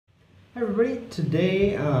Hi everybody,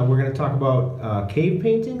 today we're going to talk about cave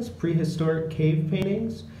paintings, prehistoric cave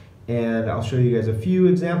paintings, and I'll show you guys a few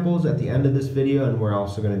examples at the end of this video, and we're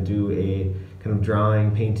also going to do a kind of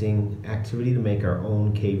drawing painting activity to make our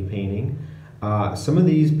own cave painting. Some of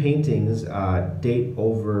these paintings date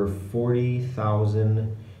over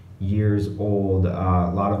 40,000 years old.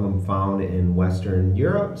 A lot of them found in Western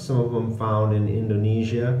Europe, some of them found in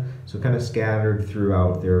Indonesia, so kind of scattered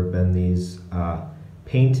throughout. There have been these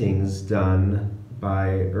paintings done by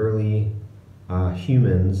early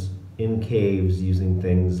humans in caves using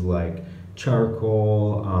things like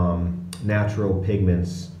charcoal, natural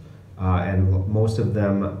pigments, and most of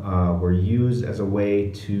them were used as a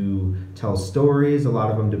way to tell stories, a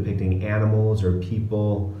lot of them depicting animals or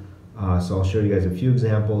people. So I'll show you guys a few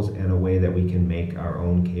examples and a way that we can make our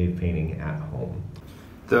own cave painting at home.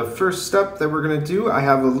 The first step that we're going to do, I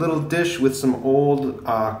have a little dish with some old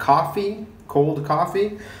cold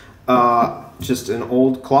coffee, just an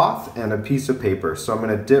old cloth and a piece of paper. So I'm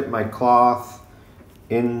going to dip my cloth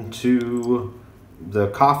into the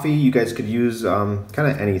coffee. You guys could use kind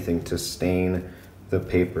of anything to stain the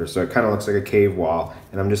paper, so it kind of looks like a cave wall,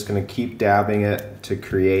 and I'm just going to keep dabbing it to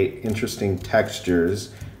create interesting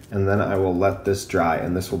textures, and then I will let this dry,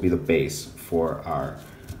 and this will be the base for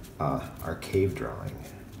our cave drawing.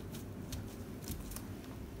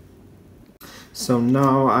 So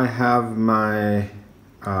now I have my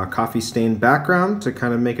coffee stained background to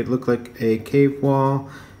kind of make it look like a cave wall.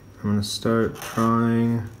 I'm going to start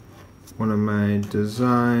drawing one of my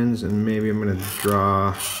designs, and maybe I'm going to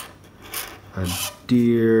draw a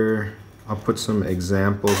deer. I'll put some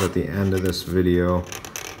examples at the end of this video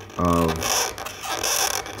of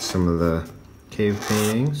some of the cave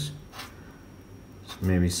paintings. So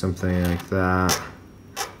maybe something like that.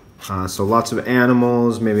 So lots of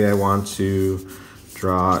animals. Maybe I want to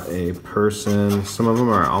draw a person. Some of them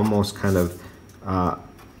are almost kind of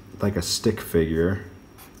like a stick figure.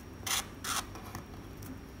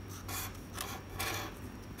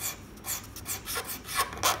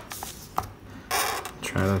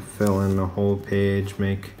 Try to fill in the whole page,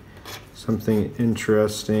 make something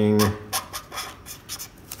interesting.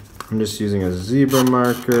 I'm just using a zebra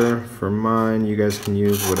marker for mine. You guys can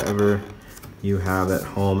use whatever you have at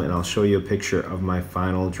home, and I'll show you a picture of my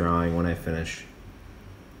final drawing when I finish.